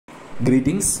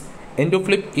Greetings.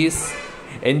 EndoFLIP is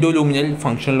endoluminal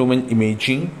functional lumen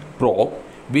imaging probe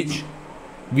which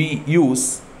we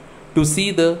use to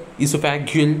see the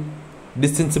esophageal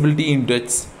distensibility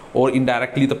index or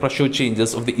indirectly the pressure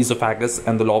changes of the esophagus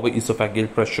and the lower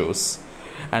esophageal pressures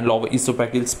and lower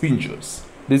esophageal sphincters.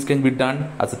 This can be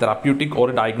done as a therapeutic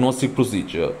or a diagnostic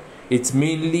procedure. It's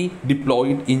mainly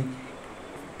deployed in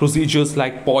procedures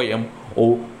like POEM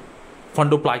or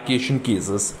fundoplication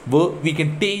cases where we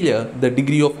can tailor the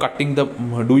degree of doing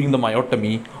the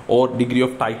myotomy or degree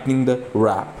of tightening the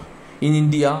wrap. In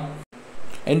India,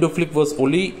 EndoFLIP was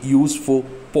only used for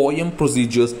POEM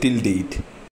procedures till date.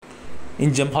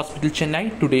 In GEM Hospital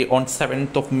Chennai, today on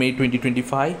 7th of May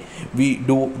 2025, we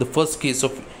do the first case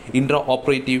of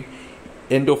intraoperative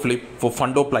EndoFLIP for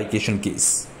fundoplication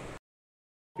case.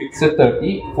 Fixed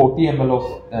 40 ml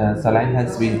of saline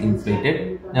has been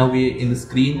inflated. Now in the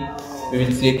screen we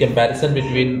will see a comparison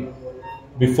between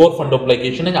before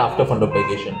fundoplication and after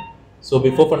fundoplication. So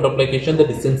before fundoplication the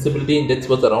distensibility index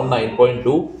was around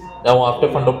 9.2. Now after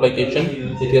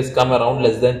fundoplication it has come around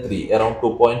less than 3, around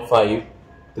 2.53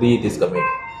 it is coming.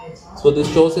 So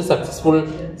this shows a successful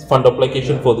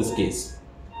fundoplication for this case.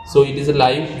 So it is a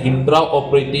live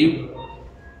intraoperative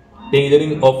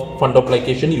tailoring of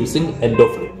fundoplication using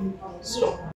EndoFLIP.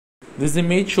 Stop. This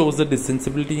image shows the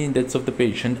distensibility index of the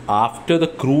patient after the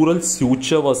crural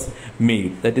suture was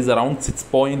made, that is around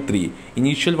 6.3.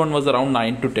 Initial one was around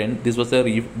 9 to 10. This was a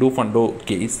redo fundo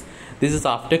case. This is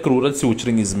after crural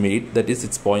suturing is made, that is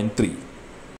 6.3.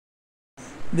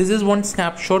 This is one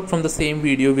snapshot from the same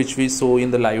video which we saw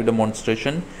in the live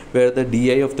demonstration, where the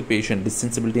DI of the patient,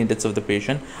 distensibility index of the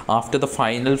patient, after the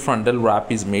final frontal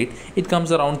wrap is made, it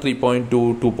comes around 3.2,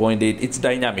 2.8. It's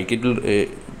dynamic. It will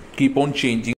keep on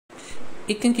changing.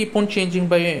 It can keep on changing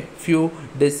by a few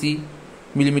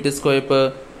millimeter square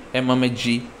per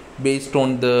mmHg based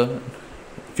on the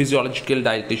physiological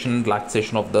dilatation and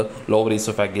relaxation of the lower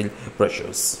esophageal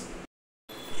pressures.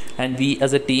 And we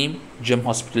as a team, GEM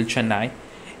Hospital Chennai,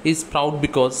 is proud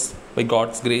because by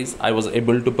God's grace I was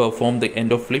able to perform the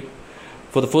EndoFLIP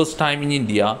for the first time in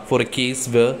India for a case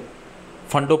where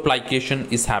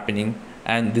fundoplication is happening,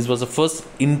 and this was the first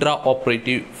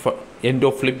intraoperative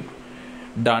EndoFLIP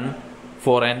done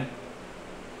for an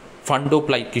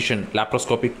fundoplication,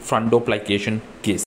 laparoscopic fundoplication case.